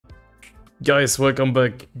Guys, welcome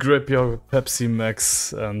back. Grab your Pepsi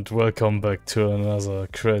Max and welcome back to another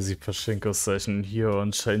crazy Pachinko session here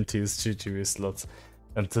on ShaneTSGTV slots.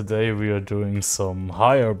 And today we are doing some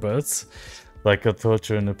higher bets, like I told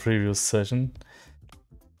you in the previous session.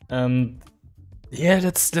 And yeah,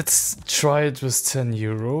 let's try it with 10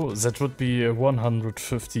 euro. That would be a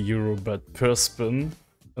 150 euro bet per spin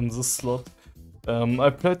in this slot. I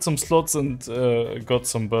played some slots and got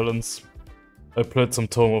some balance. I played some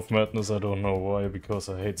Tome of Madness, I don't know why, because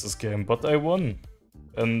I hate this game, but I won.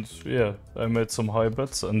 And yeah, I made some high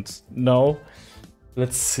bets, and now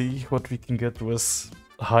let's see what we can get with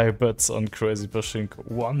high bets on Crazy Pachinko.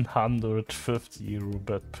 150 euro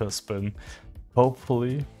bet per spin.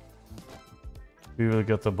 Hopefully we will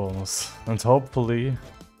get a bonus, and hopefully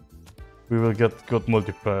we will get good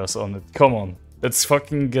multipliers on it. Come on, let's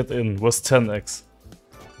fucking get in with 10x.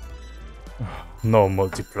 No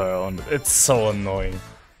multiplier on it. It's so annoying.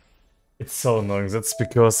 It's so annoying. That's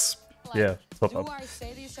because, yeah, top up.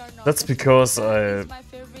 That's because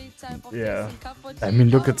yeah. I mean,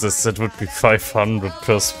 look at this. That would be 500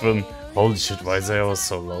 per spin. Holy shit, why they are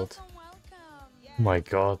so loud? Oh my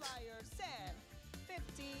god.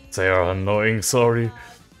 They are annoying, sorry.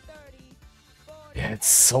 Yeah, it's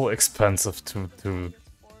so expensive to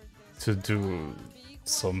do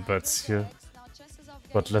some bets here.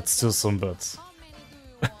 But let's do some bets.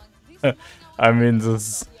 I mean,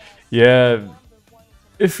 this, yeah.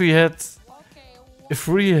 If we had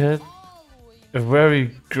a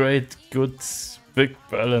very great, good, big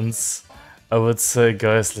balance, I would say,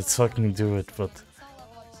 guys, let's fucking do it. But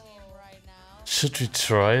should we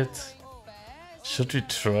try it? Should we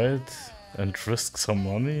try it and risk some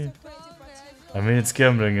money? I mean, it's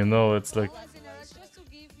gambling, you know. It's like,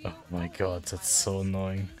 oh my god, that's so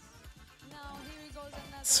annoying.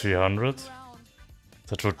 300?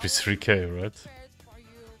 That would be 3k, right?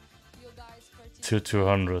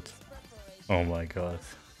 200. Oh my god.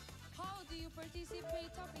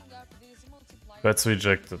 Bets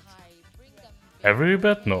rejected. Every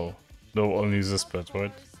bet? No. No, only this bet,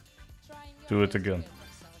 right? Do it again.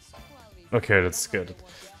 Okay, let's get it.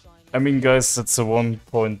 I mean, guys, that's a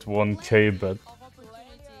 1.1k bet.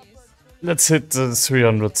 Let's hit the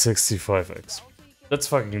 365x. Let's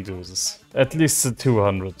fucking do this. At least the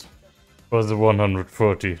 200 or the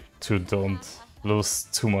 140 to don't lose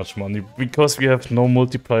too much money, because we have no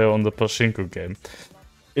multiplier on the Pachinko game.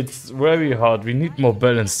 It's very hard. We need more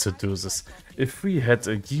balance to do this. If we had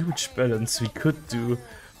a huge balance, we could do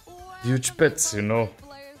huge bets, you know,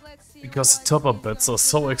 because the top-up bets are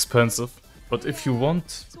so expensive. But if you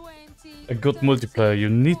want a good multiplier, you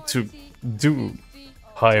need to do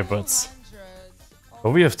higher bets.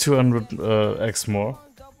 But we have 200x more,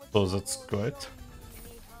 so that's great.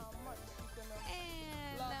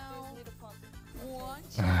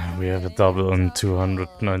 We have a double on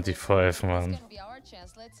 295, man.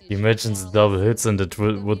 Imagine the double hits and it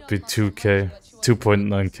would be 2k,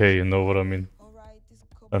 2.9k, you know what I mean?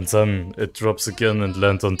 And then it drops again and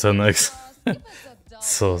lands on 10x.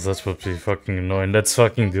 So that would be fucking annoying. Let's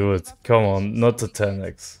fucking do it. Come on, not the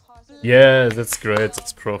 10x. Yeah, that's great,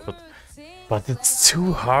 that's profit. But it's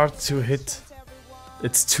too hard to hit.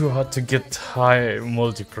 It's too hard to get high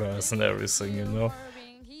multipliers and everything, you know?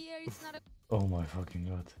 Oh my fucking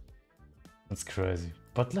god. That's crazy.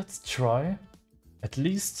 But let's try at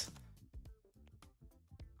least.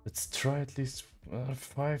 Let's try at least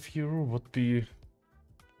 5 euro would be.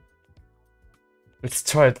 Let's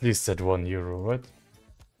try at least at 1 euro, right?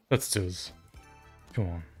 Let's do this. Come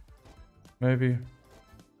on. Maybe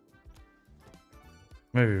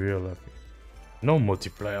we are lucky. No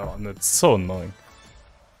multiplier on it. So annoying.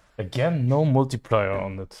 Again, no multiplier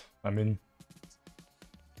on it. I mean,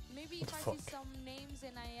 what the fuck?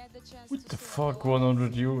 What the fuck?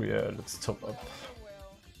 100 euro? Yeah, let's top up.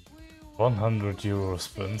 100 euro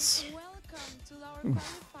spins.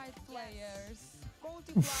 Oof.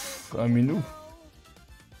 Oof. I mean, oof.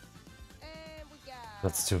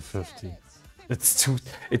 That's 250.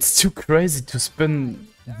 It's too crazy to spin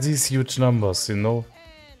these huge numbers, you know?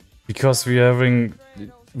 Because we're having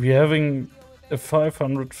a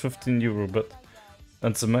 515 euro bet,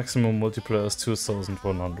 and the maximum multiplier is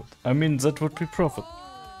 2100. I mean, that would be profit.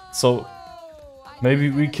 So maybe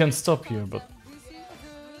we can stop here, but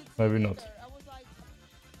maybe not.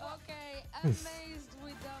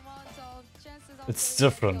 It's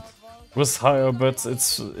different. With higher bets,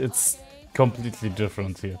 it's completely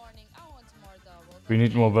different here. We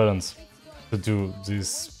need more balance to do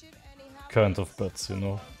these kind of bets, you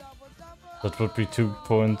know. That would be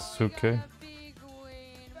 2.2k.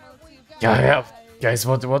 Yeah, guys,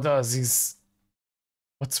 what are these?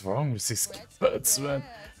 What's wrong with these bets, man?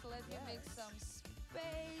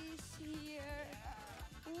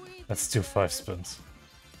 Let's do 5 spins.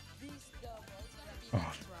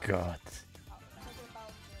 Oh god.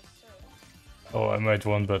 Oh, I made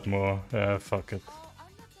 1 bet more. Yeah, fuck it.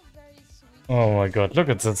 Oh my god, look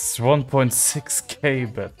at this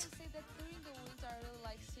 1.6k bet.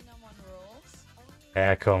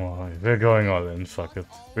 Yeah, come on. We're going all in, fuck it.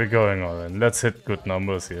 We're going all in. Let's hit good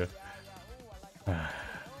numbers here.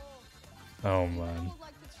 Oh man.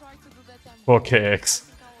 4kx.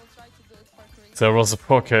 There was a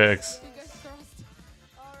 4kx.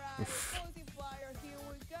 Oof.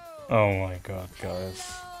 Oh my god, guys.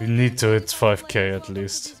 We need to hit 5k at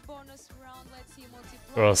least.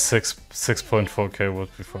 Or 6.4k would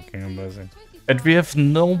be fucking amazing. And we have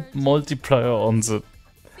no multiplier on the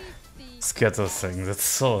scatter thing. That's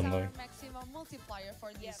so annoying.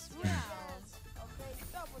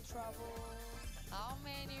 How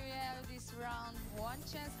many we have this round? 1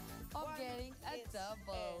 chance of getting a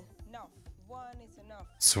double.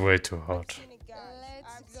 It's way too hard.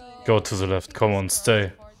 Let's Go to the left. Come on,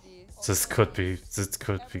 stay. This could be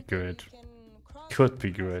great. Could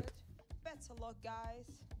be great. Best of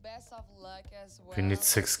luck as well. We need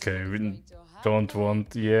 6k. We don't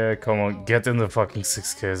want. Yeah, come on, get in the fucking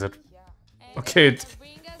 6k. That okay?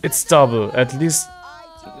 It's double. At least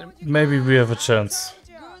maybe we have a chance.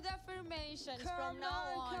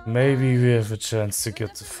 Maybe we have a chance to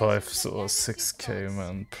get to 5 or 6k,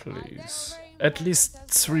 man. Please. At least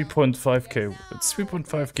 3.5k.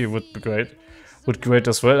 3.5k would be great. Would be great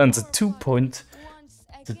as well, and the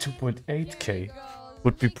 2.8k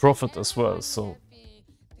would be profit as well. So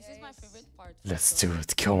let's do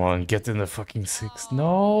it. Come on, get in the fucking 6.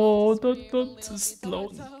 No, not this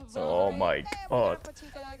low. Oh my god.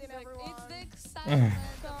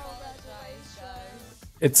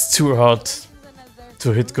 It's too hard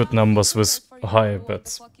to hit good numbers with high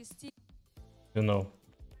bets. You know.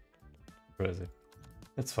 Crazy.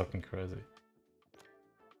 It's fucking crazy.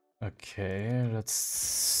 Okay,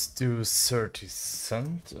 let's do 30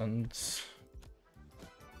 cent and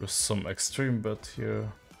with some extreme bet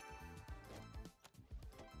here.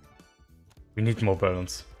 We need more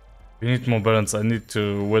balance. We need more balance. I need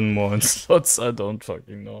to win more in slots. I don't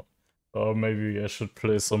fucking know. Or maybe I should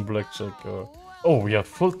play some blackjack or... Oh, we have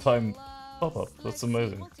full-time top-up. That's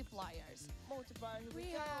amazing.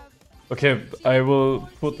 Okay, I will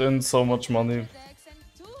put in so much money.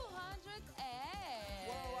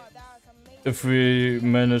 If we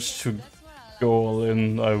manage to go all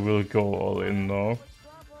in, I will go all in now.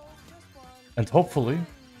 And hopefully,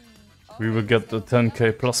 we will get the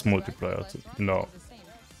 10k plus multiplier. No.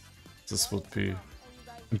 This would be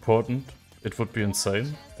important. It would be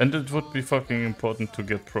insane. And it would be fucking important to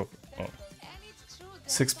get profit. Oh.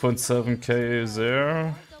 6.7k is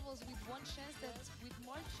there.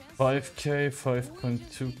 5k,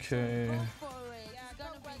 5.2k.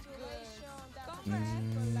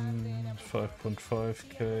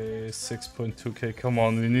 5.5k, 6.2k. Come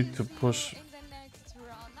on, we need to push.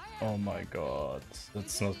 Oh my god,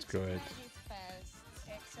 that's not great.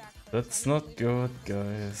 That's not good,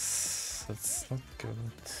 guys. That's not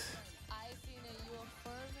good.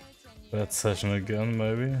 Bad session again,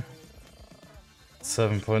 maybe.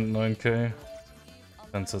 7.9k.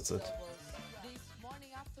 And that's it.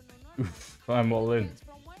 Oof, I'm all in.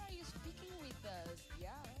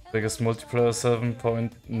 Biggest multiplier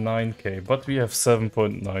 7.9k, but we have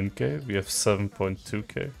 7.9k, we have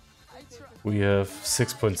 7.2k, we have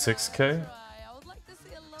 6.6k,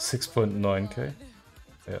 6.9k,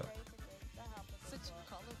 yeah,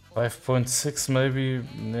 5.6 maybe,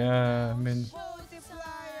 yeah, I mean...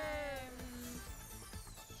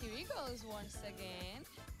 Here he goes once again.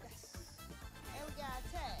 And we got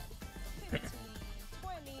 10, 15,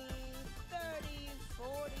 20, 30,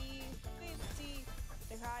 40, 50.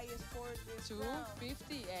 The highest for this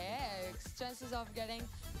 250x chances of getting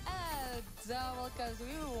a double because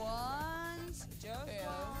we want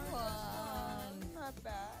one. Not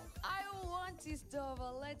bad. I want this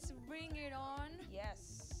double. Let's bring it on.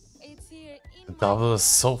 Yes. It's here in Double is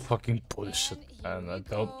so fucking bullshit, and I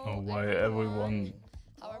don't know why everyone...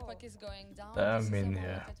 Our puck is going down. I mean,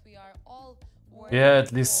 yeah. Yeah,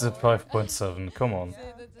 at least it's 5.7, come on.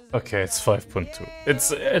 Okay, it's 5.2.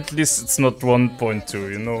 It's at least it's not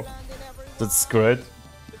 1.2, you know. That's great.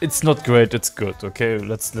 It's not great, it's good, okay?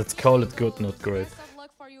 Let's call it good, not great.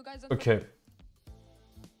 Okay.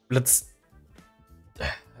 Let's...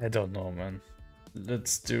 I don't know, man.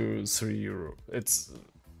 Let's do €3. It's...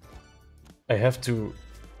 I have to...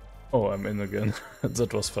 Oh, I'm in again.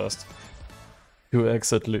 That was fast.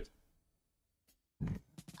 2x at least.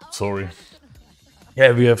 Sorry.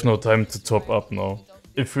 Yeah, we have no time to top up now.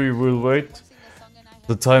 If we will wait,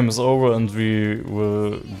 the time is over and we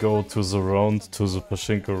will go to the round, to the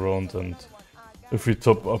Pachinko round, and if we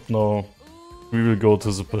top up now, we will go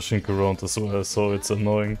to the Pachinko round as well, so it's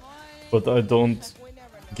annoying. But I don't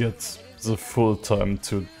get the full time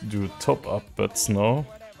to do top up bets now.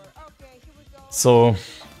 So,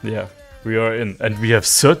 yeah, we are in. And we have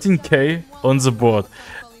 13k on the board.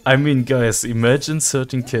 I mean, guys, imagine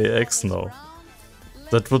 13k X now.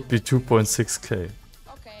 That would be 2.6k.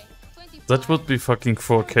 That would be fucking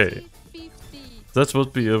 4k. That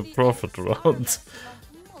would be a profit round.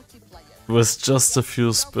 With just a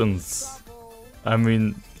few spins. I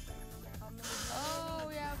mean...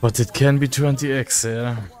 But it can be 20x,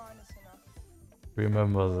 yeah.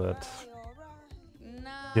 Remember that.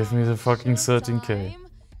 Give me the fucking 13k.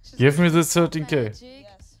 Give me the 13k.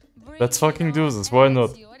 Let's fucking do this, why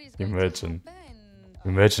not? Imagine.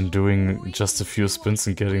 Imagine doing just a few spins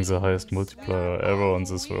and getting the highest multiplier ever on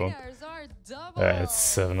this round. It's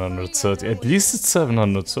 730. At least it's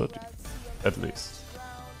 730. At least.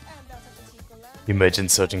 Imagine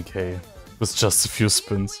 13k with just a few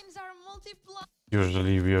spins.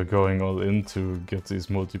 Usually we are going all in to get these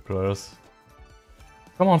multipliers.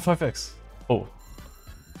 Come on, 5x. Oh.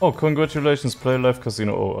 Oh, congratulations, Play Live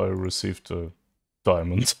Casino. Oh, I received a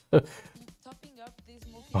diamond.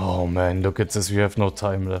 Oh man, look at this, we have no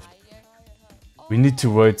time left. We need to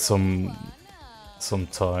wait some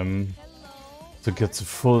time to get the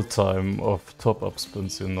full time of top-up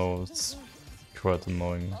spins, you know, it's quite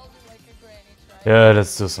annoying. Yeah,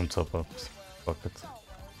 let's do some top-ups. Fuck it.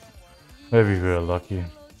 Maybe we are lucky,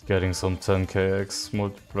 getting some 10kx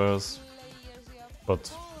multipliers,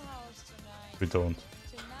 but we don't.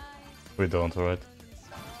 We don't, right?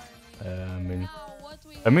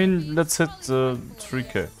 I mean, let's hit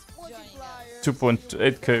 3k.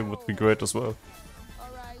 2.8k would be great as well.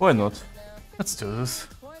 Why not? Let's do this.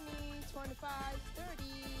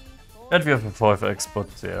 And we have a 5x, but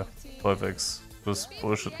yeah, 5x with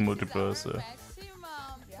bullshit multipliers, yeah.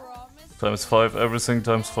 Times 5, everything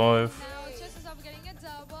times 5.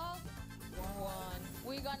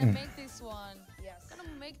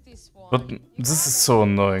 But this is so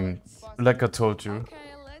annoying. Like I told you,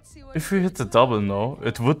 if we hit the double now,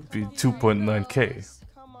 it would be 2.9k.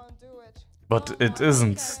 But it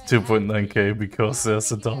isn't 2.9k because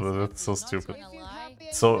there's a double, that's so stupid.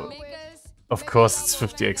 So, of course it's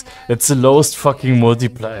 50x. It's the lowest fucking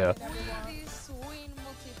multiplier.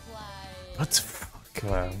 What the fuck,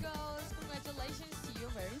 man?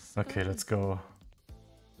 Okay, let's go.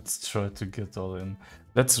 Let's try to get all in.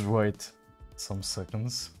 Let's wait some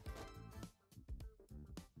seconds.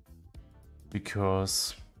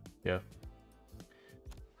 Because, yeah,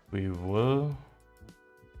 we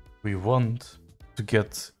want to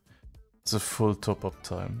get the full top-up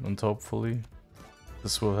time, and hopefully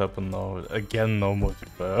this will happen now. Again, no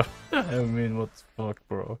multiplayer. I mean, what the fuck,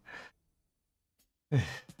 bro?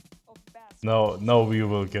 Now we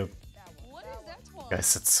will get...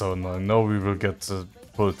 Guys, it's so annoying. Now we will get the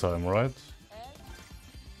full time, right?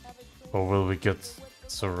 Or will we get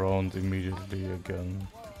the round immediately again?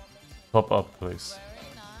 Top up, please.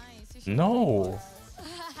 No!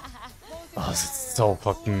 Oh, it's so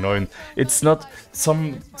fucking annoying. It's not...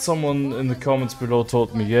 Someone in the comments below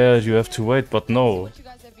told me, yeah, you have to wait, but no.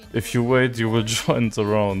 If you wait, you will join the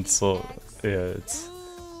round, so... Yeah,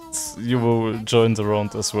 you will join the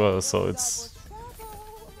round as well, so it's...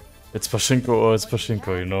 It's Pachinko or it's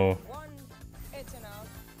Pachinko, you know.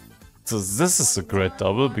 So this is a great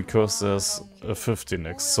double, because there's a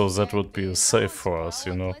 15x, so that would be a save for us,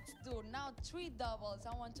 you know.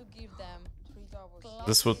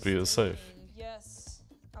 This would be a save.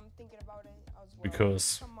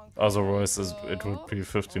 Because otherwise it would be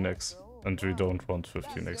 15x, and we don't want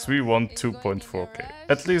 15x. We want 2.4k.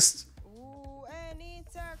 At least.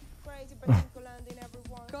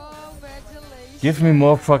 Give me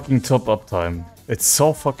more fucking top-up time. It's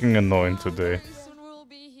so fucking annoying today.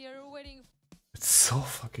 It's so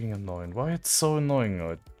fucking annoying. Why it's so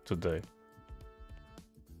annoying today?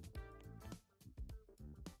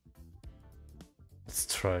 Let's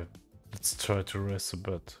try. Let's try to raise a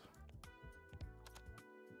bet.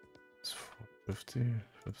 It's 50,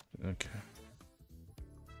 okay.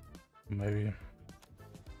 Maybe.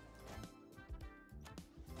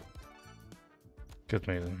 Get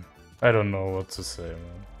me then. I don't know what to say,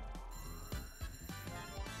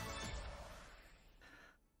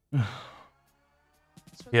 man.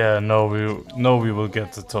 Yeah, no, we will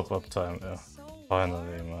get the top up time. Yeah,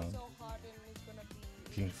 finally, man.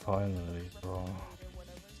 Finally, bro.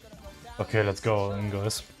 Okay, let's go in,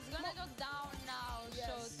 guys.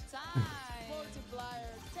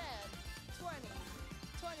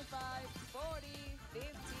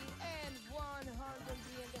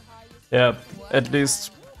 Yeah, at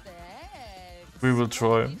least we will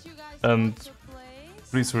try. And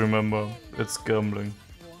please remember, it's gambling.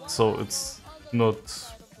 So it's not,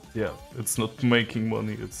 yeah, it's not making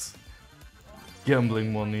money, it's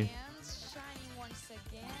gambling money.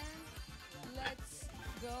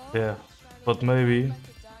 Yeah, but maybe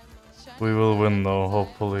we will win now,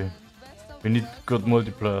 hopefully. We need good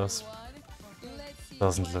multipliers.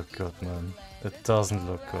 Doesn't look good, man. It doesn't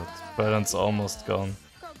look good. Balance almost gone.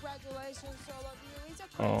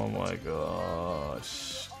 Oh my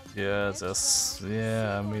gosh. Yeah, that's...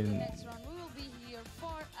 yeah, I mean...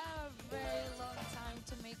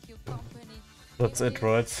 that's it,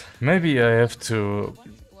 right? Maybe I have to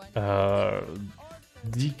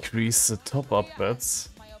decrease the top-up bets.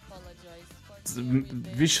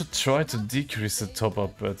 We should try to decrease the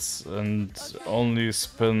top-up bets and only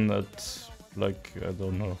spin at, like, I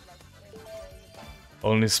don't know.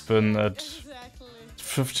 Only spin at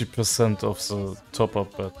 50% of the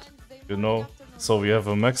top-up bet, you know? So we have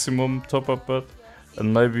a maximum top-up bet,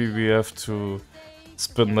 and maybe we have to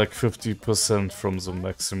spin like 50% from the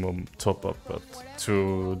maximum top-up bet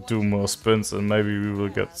to do more spins, and maybe we will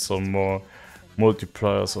get some more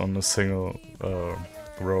multipliers on a single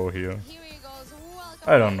row here.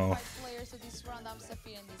 I don't know.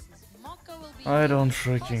 I don't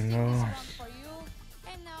freaking know.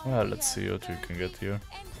 Well, let's see what we can get here.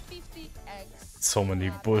 So many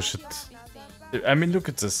bullshit. I mean, look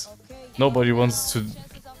at this. Nobody wants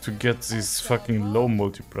to get these fucking low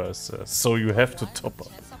multipliers there. So you have to top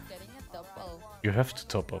up. You have to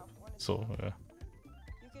top up. So, yeah.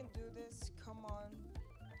 You can do this. Come on.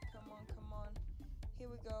 Come on, come on. Here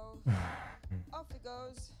we go. Off it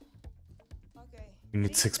goes. Okay. You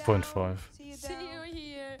need 6.5. See you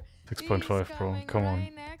here. 6.5, bro. Come on.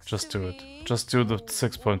 Just do it. Just do the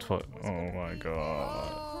 6.5. Oh my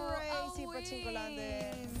god. Crazy Pachinko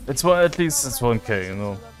landing. It's one, at least it's 1k, you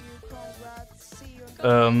know.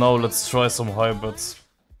 Now let's try some high bets.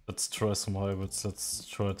 Let's try some high bets. Let's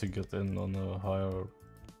try to get in on a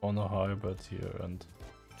high bet here, and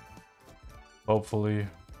hopefully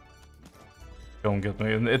don't get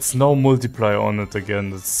me. And it's no multiplier on it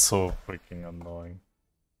again. It's so freaking annoying.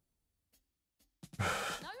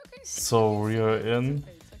 So we are in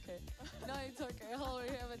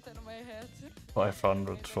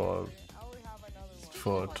 500 for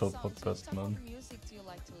a top up bet, man.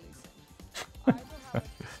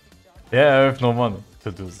 Yeah, I have no money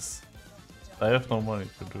to do this. I have no money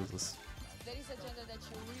to do this. There is a gender that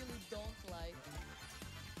you really don't like.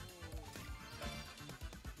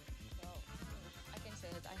 No, I can say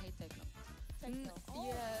it. I hate techno.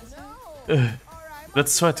 Yes. No.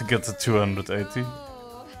 Let's try to get to 280.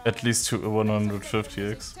 At least to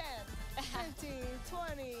 150x.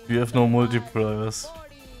 We have no multipliers.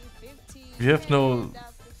 We have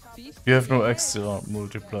no extra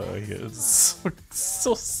multiplier here. It's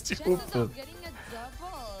so stupid.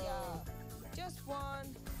 Just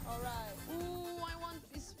one. Alright. Ooh, I want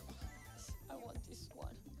this. I want this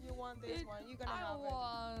one. You want this one. You're gonna have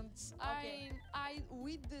it.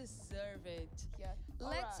 We deserve it. Yeah.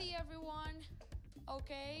 Let's see, everyone.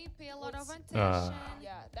 Okay, pay a lot of attention.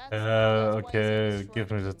 Okay,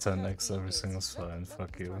 give me the 10x, everything is fine,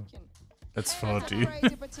 fuck you. It's 40.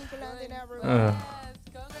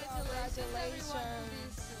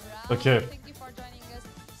 Okay,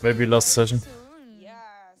 maybe last session.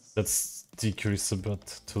 Let's decrease the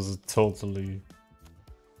bet to the totally...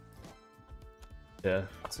 yeah,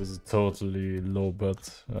 to the totally low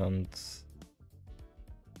bet, and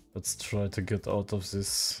let's try to get out of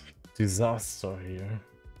this disaster here.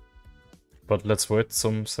 But let's wait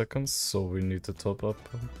some seconds, so we need to top up.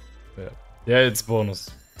 Yeah, it's bonus.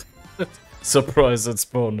 Surprise, it's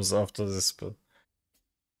bonus after this spin.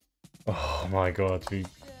 Oh my god,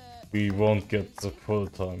 we won't get the full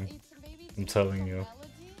time. I'm telling you.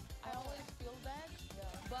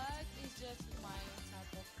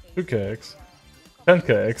 2kx.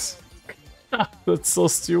 10kx. That's so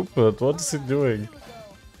stupid. What is he doing?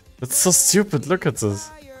 That's so stupid, look at this.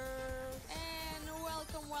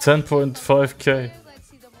 10.5k.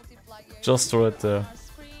 Just right there.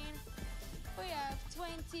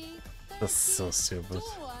 That's so stupid.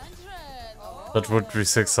 That would be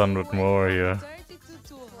 600 more here.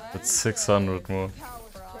 That's 600 more.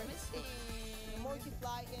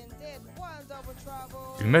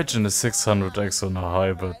 Imagine a 600x on a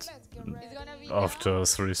high bet after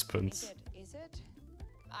 3 spins.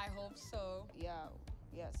 I hope so. Yeah,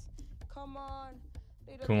 yes. Come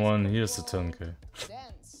on, here's the 10k.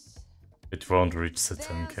 It won't reach the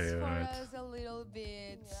 10k, right?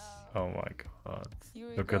 Oh my god.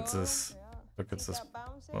 Look at this. Look at this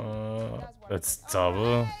I'm saying? That's what It's I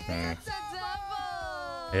double. It's a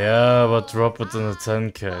double! Yeah, but drop it in the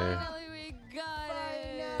 10k. Finally we got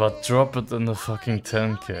it! But drop it in the fucking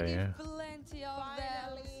 10k. Plenty of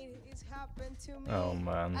Yeah. it's happened to me. Oh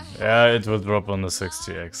man. Yeah, it will drop on the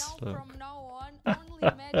 60x. Now, from now on, only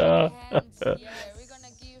magic hands. Yeah, we're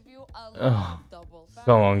gonna give you a lot of doubles.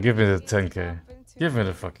 Come on, give me the 10k. Give me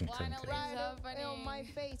the fucking 10k.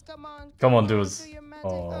 Come on, dudes.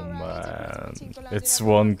 Oh man. It's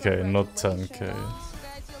 1k, not 10k.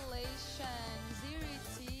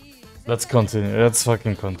 Let's continue. Let's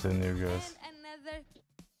fucking continue, guys.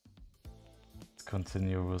 Let's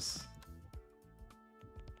continue with.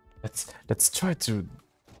 Let's try to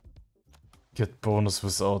get bonus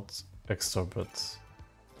without extra bets.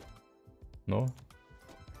 No?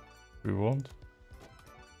 We won't?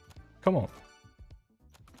 Come on.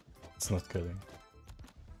 It's not getting.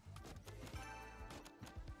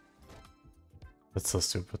 That's so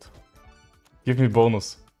stupid. Give me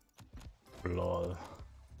bonus. Lol.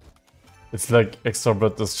 It's like extra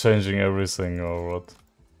bet is changing everything or what?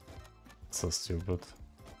 It's so stupid.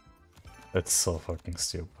 It's so fucking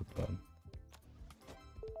stupid, man.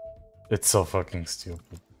 It's so fucking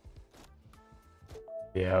stupid.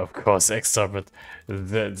 Yeah, of course, extra bet.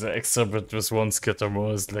 The extra bet with one scatter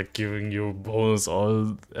more is like giving you bonus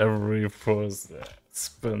every first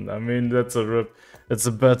spin. I mean, that's a rip. It's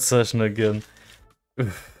a bad session again.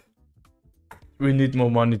 We need more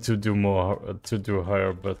money to do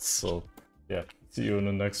higher bets. So yeah, see you in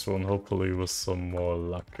the next one. Hopefully with some more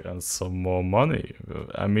luck and some more money.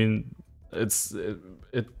 I mean,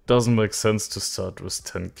 it doesn't make sense to start with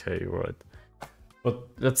 10k, right? But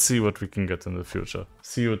let's see what we can get in the future.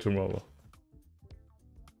 See you tomorrow.